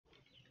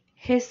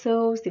Hey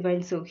souls,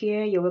 Divine Soul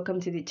here. You're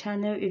welcome to the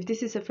channel. If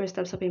this is the first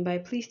time stopping by,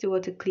 please do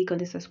want to click on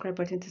the subscribe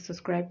button to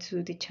subscribe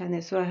to the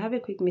channel. So I have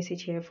a quick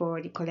message here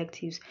for the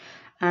collectives,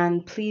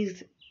 and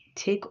please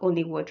take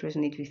only what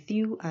resonates with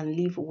you and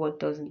leave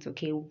what doesn't.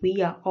 Okay,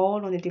 we are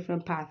all on a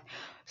different path.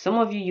 Some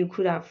of you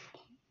could have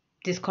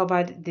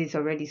discovered this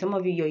already. Some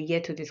of you're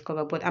yet to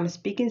discover, but I'm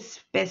speaking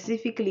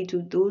specifically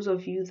to those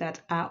of you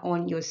that are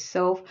on your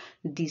self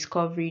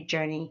discovery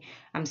journey.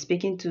 I'm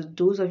speaking to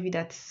those of you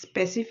that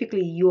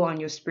specifically you're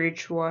on your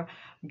spiritual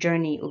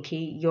journey. Okay,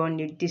 you're on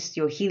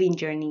your healing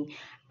journey,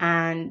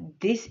 and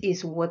this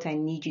is what I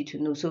need you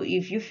to know. So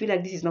if you feel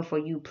like this is not for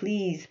you,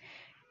 please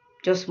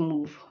just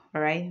move.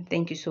 All right,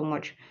 thank you so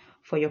much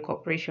for your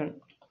cooperation.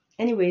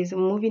 Anyways,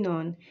 moving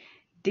on.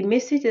 The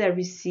message that I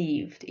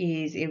received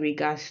is in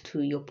regards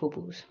to your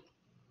purpose.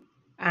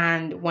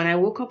 And when I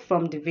woke up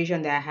from the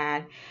vision that I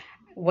had,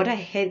 what I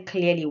heard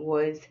clearly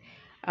was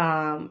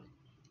um,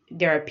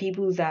 there are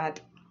people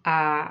that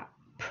are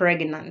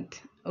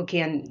pregnant.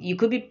 Okay, and you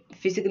could be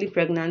physically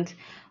pregnant,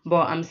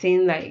 but I'm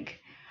saying like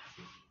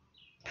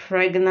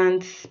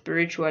pregnant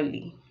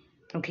spiritually.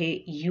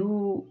 Okay,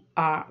 you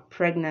are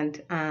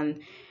pregnant,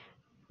 and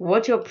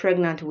what you're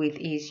pregnant with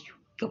is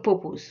your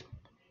purpose.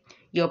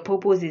 Your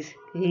purpose is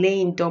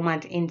laying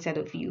dormant inside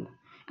of you,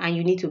 and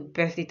you need to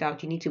burst it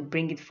out. You need to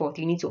bring it forth.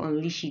 You need to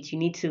unleash it. You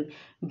need to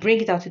bring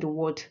it out to the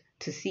world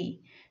to see.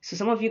 So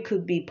some of you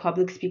could be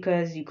public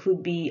speakers. You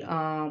could be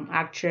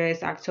actors,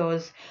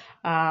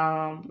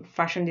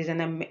 fashion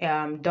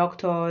designer,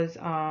 doctors,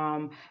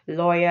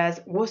 lawyers,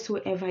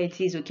 whatsoever it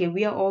is. Okay,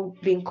 we are all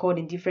being called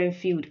in different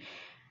field.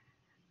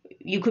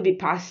 You could be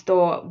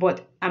pastor,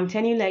 but I'm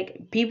telling you,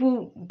 like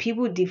people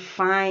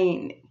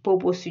define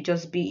purpose to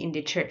just be in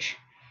the church.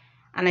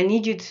 And I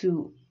need you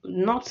to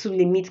not to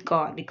limit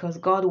God, because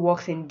God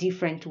works in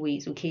different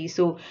ways. Okay,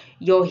 so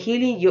your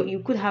healing, you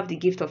could have the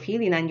gift of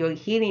healing, and your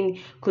healing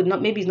could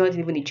not, maybe it's not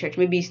even in church,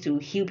 maybe it's to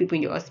heal people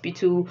in your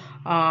hospital.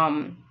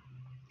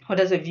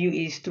 Others of you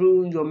is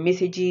through your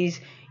messages.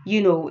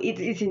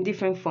 It's in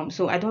different forms.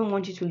 So I don't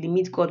want you to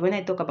limit God. When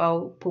I talk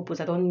about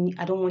purpose, I don't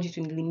want you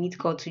to limit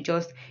God to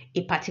just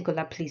a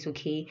particular place.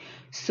 Okay,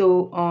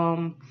 so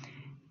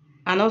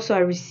and also I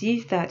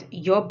received that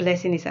your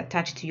blessing is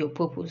attached to your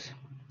purpose.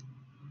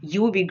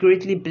 You will be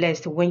greatly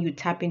blessed when you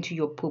tap into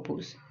your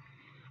purpose.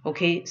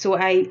 Okay, so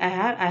I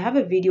have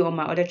a video on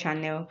my other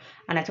channel,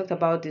 and I talked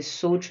about the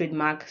soul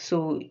trademark.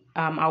 So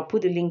I'll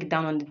put the link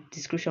down on the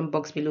description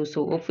box below,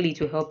 so hopefully it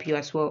will help you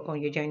as well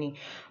on your journey.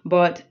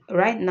 But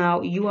right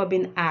now you are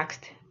being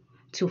asked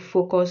to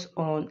focus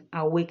on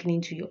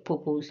awakening to your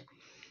purpose,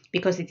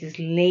 because it is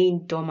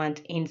laying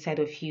dormant inside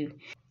of you.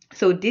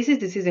 So this is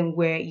the season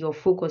where your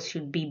focus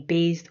should be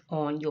based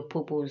on your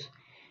purpose.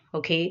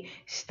 Okay,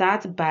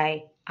 start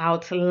by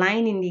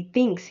outlining the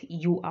things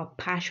you are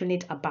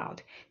passionate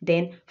about.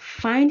 Then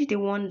find the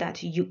one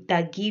that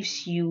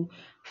gives you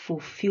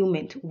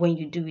fulfillment when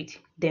you do it.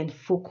 Then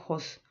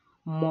focus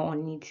more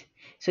on it.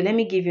 So let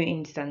me give you an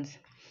instance.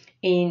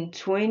 In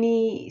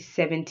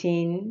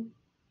 2017,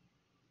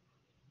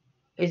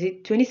 is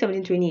it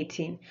 2017,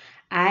 2018,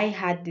 I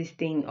had this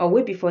thing, or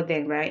way before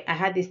then, right? I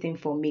had this thing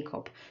for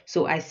makeup.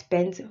 So I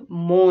spent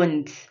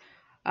months,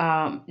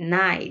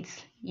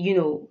 nights,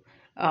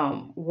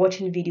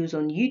 watching videos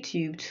on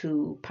YouTube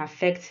to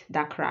perfect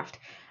that craft.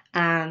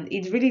 And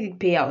it really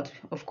did pay out,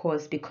 of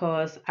course,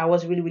 because I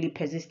was really, really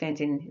persistent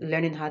in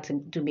learning how to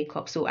do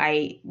makeup. So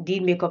I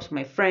did makeups for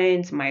my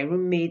friends, my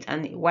roommates,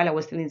 and while I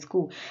was still in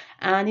school.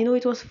 And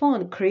it was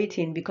fun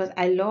creating, because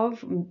I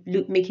love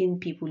making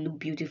people look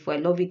beautiful. I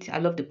love it. I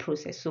love the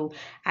process. So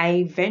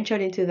I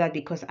ventured into that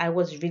because I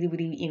was really,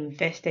 really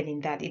invested in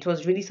that. It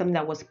was really something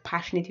that I was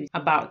passionate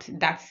about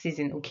that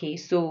season. Okay,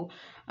 so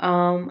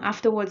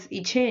afterwards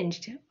it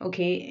changed.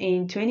 Okay,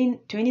 in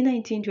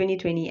 2019,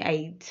 2020,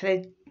 I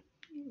started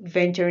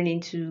venturing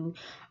into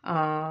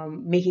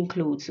making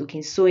clothes.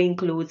 Okay, sewing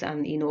clothes,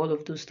 and all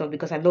of those stuff,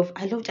 because I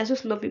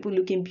just love people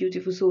looking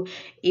beautiful. So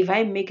if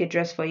I make a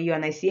dress for you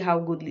and I see how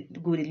good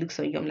it looks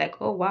on you, I'm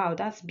like, oh wow,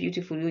 that's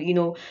beautiful.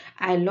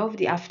 I love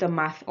the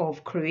aftermath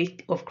of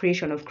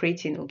creation, of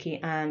creating.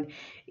 Okay, and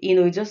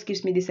it just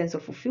gives me this sense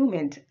of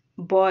fulfillment.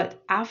 But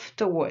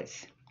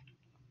afterwards,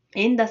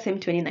 in that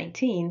same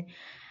 2019,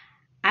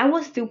 I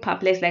was still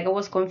perplexed. Like, I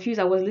was confused.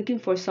 I was looking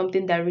for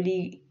something that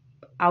really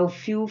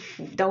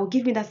that will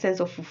give me that sense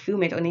of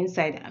fulfillment on the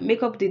inside.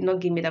 Makeup did not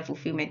give me that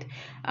fulfillment.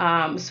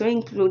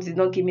 Sewing clothes did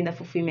not give me that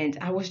fulfillment.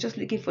 I was just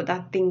looking for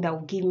that thing that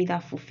will give me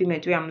that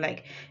fulfillment, where I'm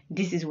like,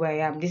 this is where I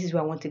am. This is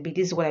where I want to be.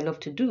 This is what I love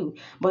to do.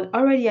 But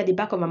already at the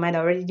back of my mind, I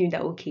already knew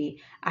that, okay,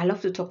 I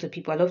love to talk to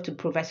people. I love to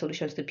provide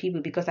solutions to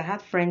people, because I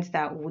had friends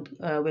that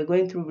were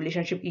going through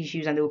relationship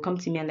issues, and they would come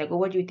to me and like, oh,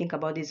 what do you think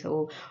about this?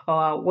 Or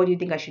what do you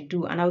think I should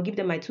do? And I'll give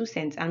them my 2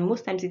 cents. And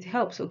most times it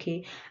helps.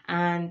 Okay.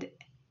 And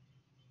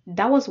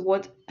that was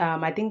what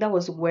I think that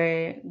was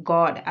where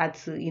God had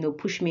to,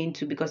 push me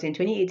into, because in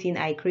 2018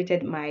 I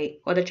created my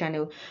other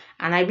channel,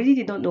 and I really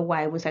did not know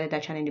why I even started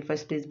that channel in the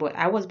first place, but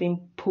I was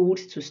being pulled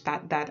to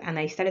start that, and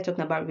I started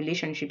talking about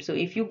relationships. So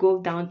if you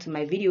go down to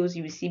my videos,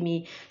 you will see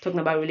me talking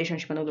about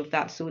relationship and all of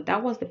that. So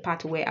that was the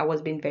part where I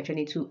was being ventured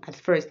into at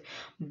first,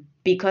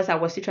 because I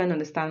was still trying to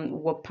understand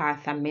what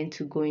path I'm meant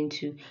to go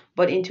into.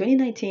 But in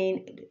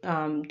 2019,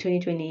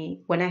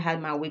 2020, when I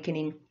had my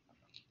awakening,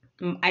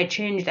 I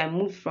changed. I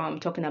moved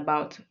from talking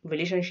about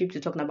relationship to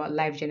talking about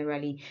life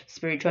generally,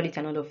 spirituality,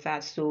 and all of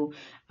that. So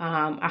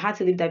I had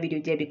to leave that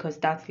video there because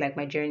that's like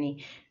my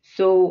journey.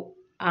 So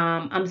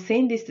I'm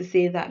saying this to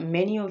say that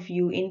many of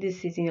you in this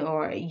season,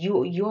 or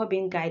you are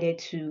being guided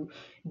to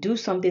do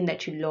something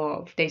that you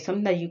love. There's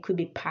something that you could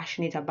be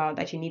passionate about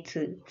that you need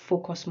to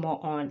focus more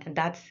on, and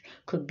that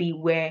could be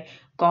where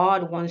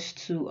God wants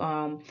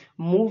to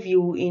move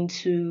you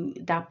into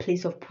that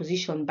place of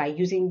position by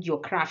using your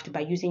craft,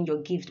 by using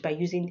your gift, by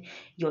using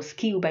your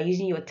skill, by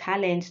using your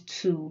talent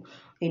to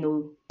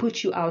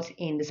put you out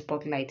in the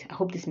spotlight. I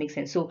hope this makes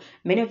sense. So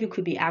many of you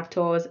could be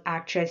actors,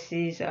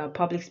 actresses,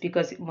 public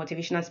speakers,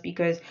 motivational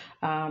speakers,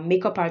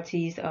 makeup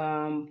artists,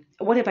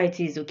 whatever it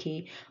is,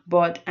 okay?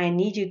 But I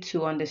need you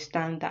to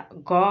understand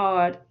that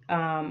God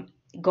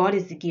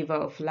is the giver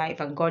of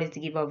life, and God is the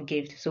giver of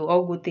gifts. So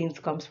all good things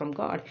comes from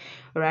God,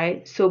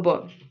 right? So,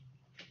 but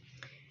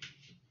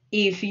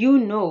if you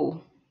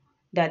know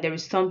that there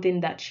is something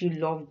that you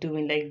love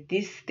doing, like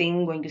this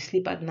thing, when you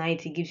sleep at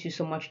night, it gives you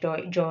so much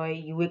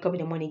joy. You wake up in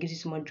the morning, it gives you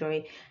so much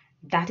joy.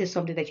 That is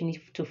something that you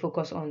need to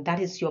focus on. That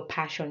is your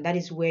passion. That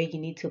is where you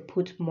need to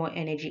put more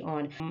energy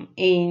on.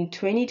 In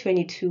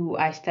 2022,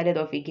 I started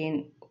off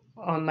again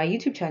on my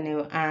YouTube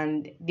channel,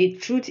 and the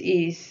truth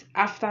is,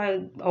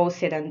 after all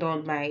said and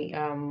done, my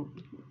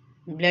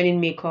learning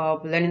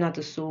makeup, learning how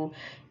to sew,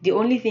 the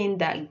only thing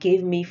that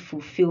gave me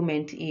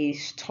fulfillment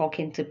is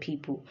talking to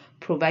people,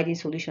 providing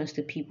solutions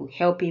to people,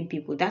 helping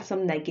people. That's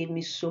something that gave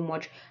me so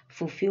much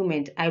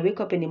fulfillment. I wake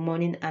up in the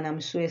morning and I'm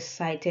so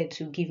excited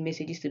to give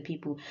messages to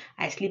people.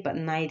 I sleep at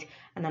night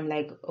and I'm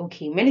like,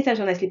 okay, many times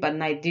when I sleep at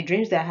night, the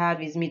dreams that I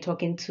have is me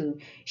talking to,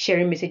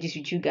 sharing messages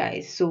with you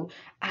guys. So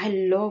I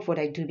love what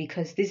I do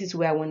because this is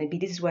where I want to be.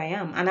 This is where I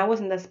am. And I was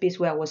in that space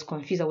where I was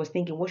confused. I was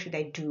thinking, what should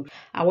I do?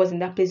 I was in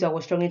that place where I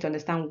was struggling to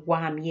understand why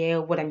I'm here,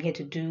 what I'm here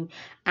to do.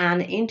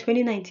 And in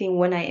 2019,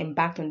 when I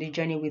embarked on the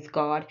journey with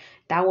God,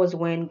 that was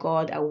when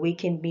God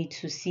awakened me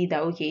to see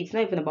that, okay, it's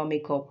not even about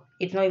makeup.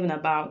 It's not even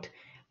about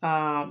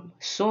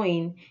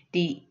sewing.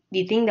 The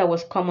thing that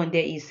was common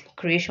there is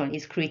creation,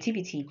 is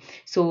creativity.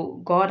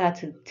 So God had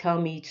to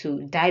tell me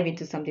to dive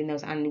into something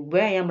else. And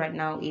where I am right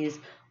now is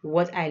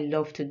what I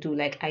love to do.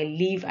 Like I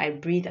live, I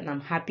breathe, and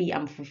I'm happy,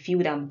 I'm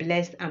fulfilled, I'm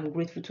blessed, I'm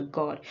grateful to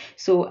God.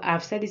 So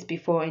I've said this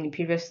before in the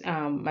previous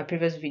my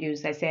previous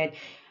videos. I said,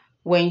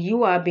 when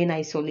you are being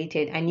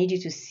isolated, I need you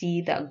to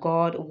see that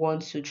God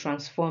wants to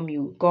transform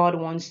you. God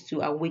wants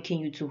to awaken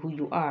you to who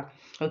you are.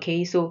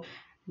 Okay, so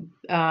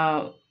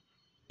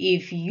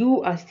if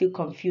you are still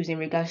confused in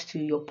regards to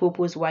your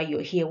purpose, why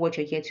you're here, what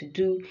you're here to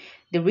do,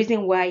 the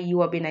reason why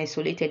you are being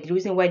isolated, the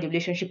reason why the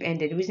relationship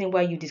ended, the reason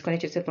why you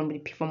disconnect yourself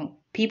from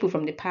people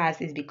from the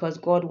past, is because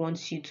God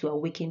wants you to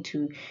awaken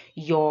to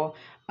your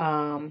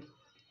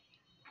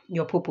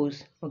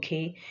purpose.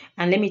 Okay,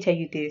 and let me tell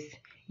you this: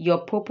 your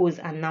purpose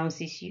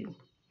announces you.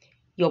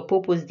 Your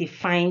purpose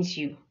defines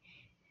you.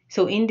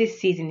 So in this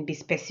season, be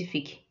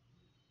specific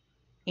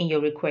in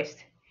your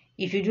request.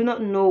 If you do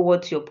not know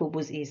what your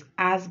purpose is,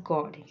 ask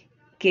God.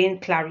 Gain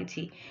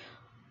clarity.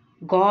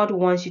 God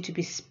wants you to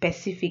be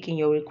specific in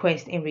your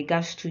request in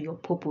regards to your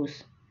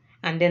purpose.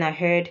 And then I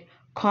heard,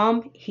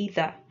 come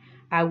hither.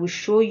 I will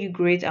show you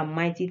great and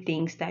mighty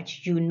things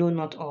that you know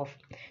not of.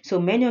 So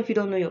many of you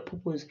don't know your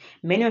purpose.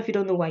 Many of you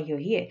don't know why you're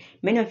here.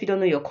 Many of you don't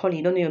know your calling.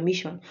 You don't know your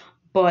mission.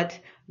 But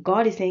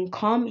God is saying,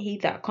 come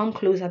hither, come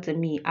closer to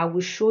me. I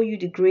will show you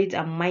the great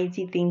and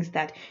mighty things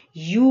that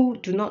you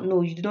do not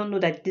know. You do not know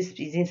that this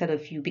is inside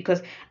of you.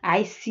 Because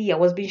I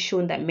was being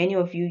shown that many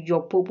of you,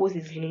 your purpose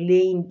is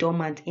laying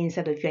dormant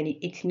inside of you, and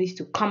it needs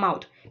to come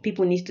out.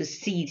 People need to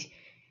see it.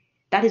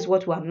 That is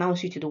what will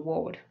announce you to the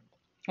world.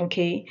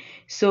 Okay,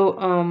 so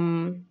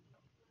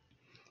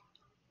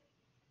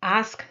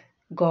ask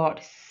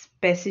God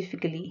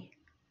specifically,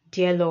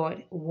 dear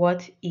Lord,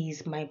 what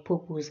is my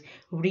purpose?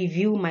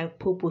 Reveal my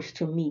purpose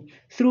to me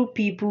through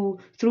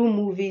people, through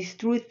movies,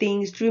 through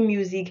things, through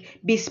music.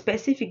 Be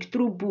specific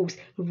through books.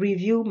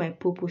 Reveal my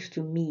purpose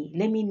to me.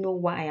 Let me know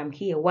why I am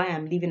here, why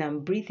I'm living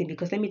and breathing.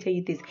 Because let me tell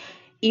you this: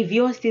 if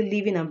you're still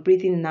living and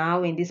breathing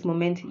now in this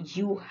moment,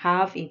 you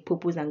have a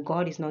purpose and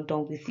God is not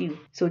done with you.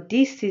 So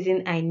this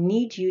season, I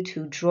need you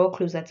to draw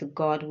closer to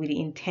God with the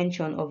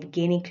intention of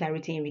gaining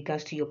clarity in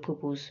regards to your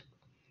purpose.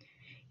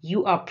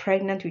 You are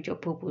pregnant with your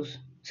purpose.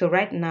 So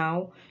right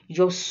now,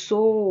 your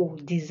soul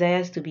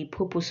desires to be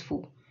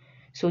purposeful.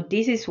 So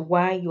this is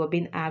why you are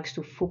being asked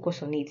to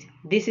focus on it.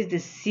 This is the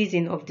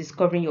season of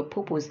discovering your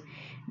purpose.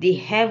 The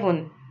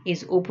heaven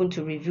is open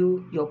to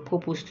reveal your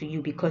purpose to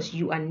you, because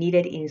you are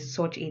needed in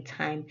such a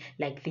time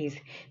like this.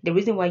 The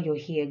reason why you're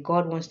here,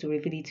 God wants to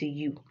reveal it to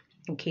you.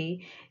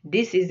 Okay,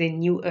 this is a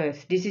new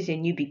earth, this is a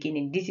new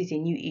beginning, this is a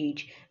new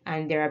age,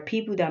 and there are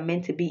people that are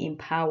meant to be in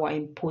power,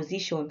 in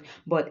position,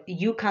 but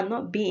you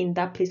cannot be in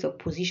that place of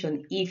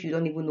position if you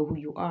don't even know who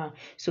you are.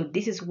 So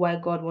this is why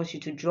God wants you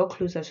to draw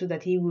closer, so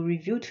that He will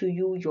reveal to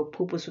you your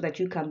purpose, so that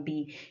you can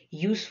be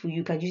useful,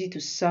 you can use it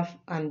to serve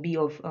and be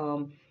of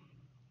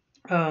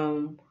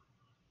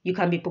you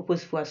can be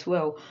purposeful as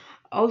well.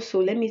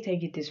 Also, let me tell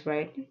you this,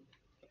 right?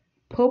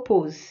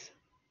 Purpose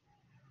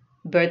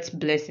births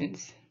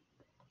blessings.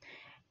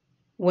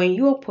 When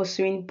you are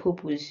pursuing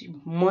purpose,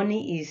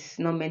 money is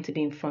not meant to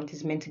be in front,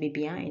 it's meant to be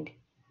behind.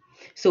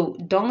 So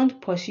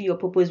don't pursue your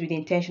purpose with the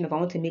intention of I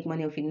want to make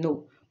money off it.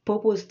 No.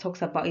 Purpose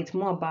talks about, it's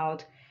more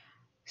about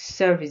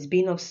service,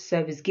 being of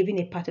service, giving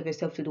a part of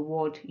yourself to the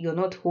world. You're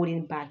not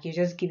holding back, you're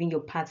just giving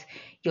your part,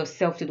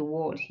 yourself to the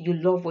world. You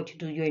love what you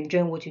do, you're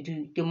enjoying what you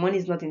do. Your money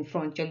is not in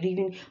front, you're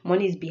leaving,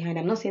 money is behind.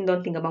 I'm not saying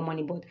don't think about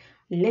money, but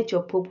let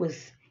your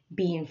purpose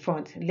be in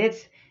front. Let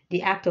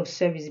the act of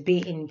service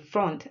be in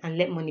front and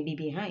let money be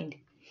behind.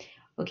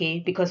 Okay,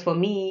 because for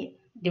me,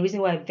 the reason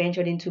why I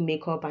ventured into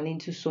makeup and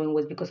into sewing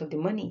was because of the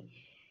money.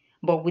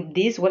 But with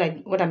this, what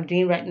I'm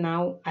doing right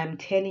now, I'm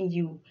telling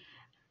you,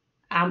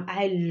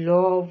 I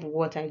love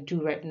what I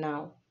do right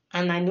now,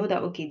 and I know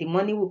that okay, the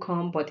money will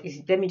come, but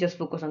let me just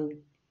focus on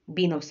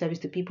being of service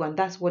to people, and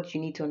that's what you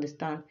need to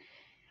understand.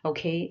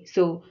 Okay,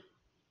 so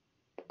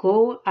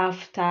go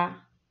after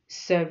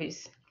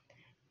service.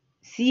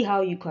 See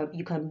how you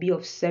can be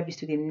of service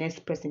to the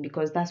next person,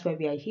 because that's why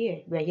we are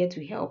here. We are here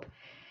to help.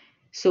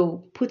 So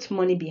put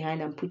money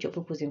behind and put your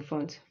purpose in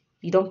front.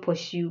 You don't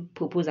pursue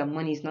purpose and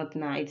money is not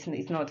now. It's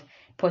not.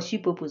 Pursue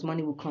purpose,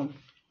 money will come.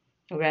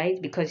 All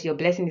right? Because your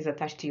blessing is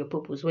attached to your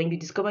purpose. When you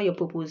discover your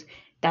purpose,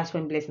 that's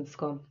when blessings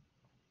come.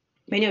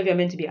 Many of you are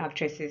meant to be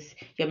actresses.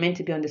 You're meant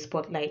to be on the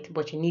spotlight,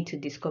 but you need to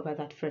discover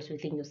that first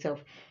within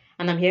yourself.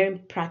 And I'm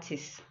hearing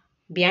practice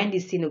behind the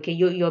scene. Okay,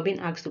 you're being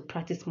asked to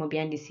practice more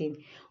behind the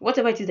scene.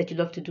 Whatever it is that you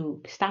love to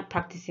do, start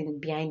practicing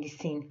behind the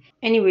scene.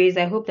 Anyways,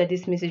 I hope that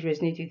this message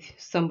resonates with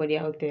somebody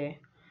out there.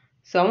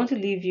 So I want to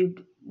leave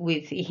you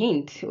with a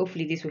hint.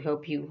 Hopefully this will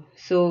help you.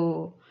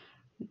 So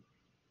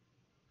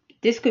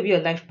this could be your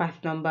life path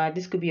number,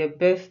 this could be your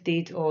birth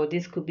date, or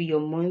this could be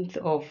your month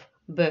of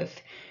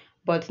birth.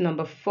 But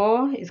number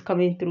 4 is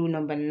coming through,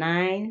 number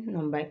 9,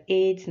 number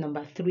 8,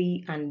 number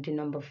 3, and the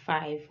number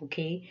 5.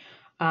 Okay.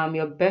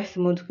 Your birth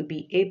month could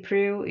be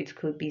April, it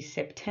could be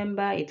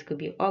September, it could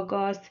be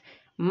August,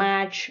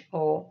 March,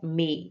 or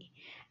May.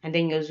 And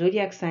then your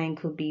zodiac sign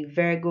could be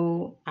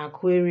Virgo,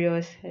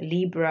 Aquarius,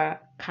 Libra,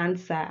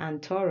 Cancer,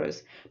 and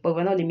Taurus. But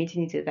we're not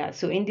limiting it to that.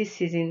 So in this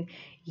season,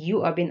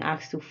 you are being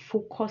asked to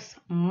focus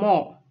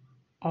more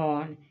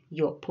on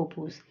your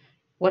purpose.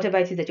 Whatever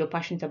it is that you're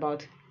passionate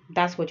about,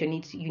 that's what you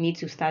need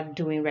to start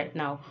doing right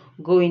now.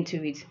 Go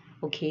into it,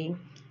 okay?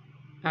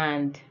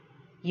 And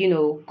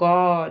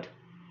God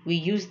will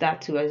use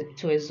that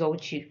to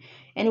exalt you.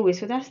 Anyway,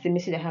 so that's the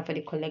message I have for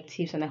the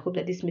collectives, and I hope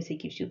that this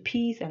message gives you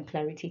peace and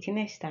clarity. Till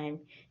next time,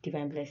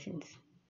 divine blessings.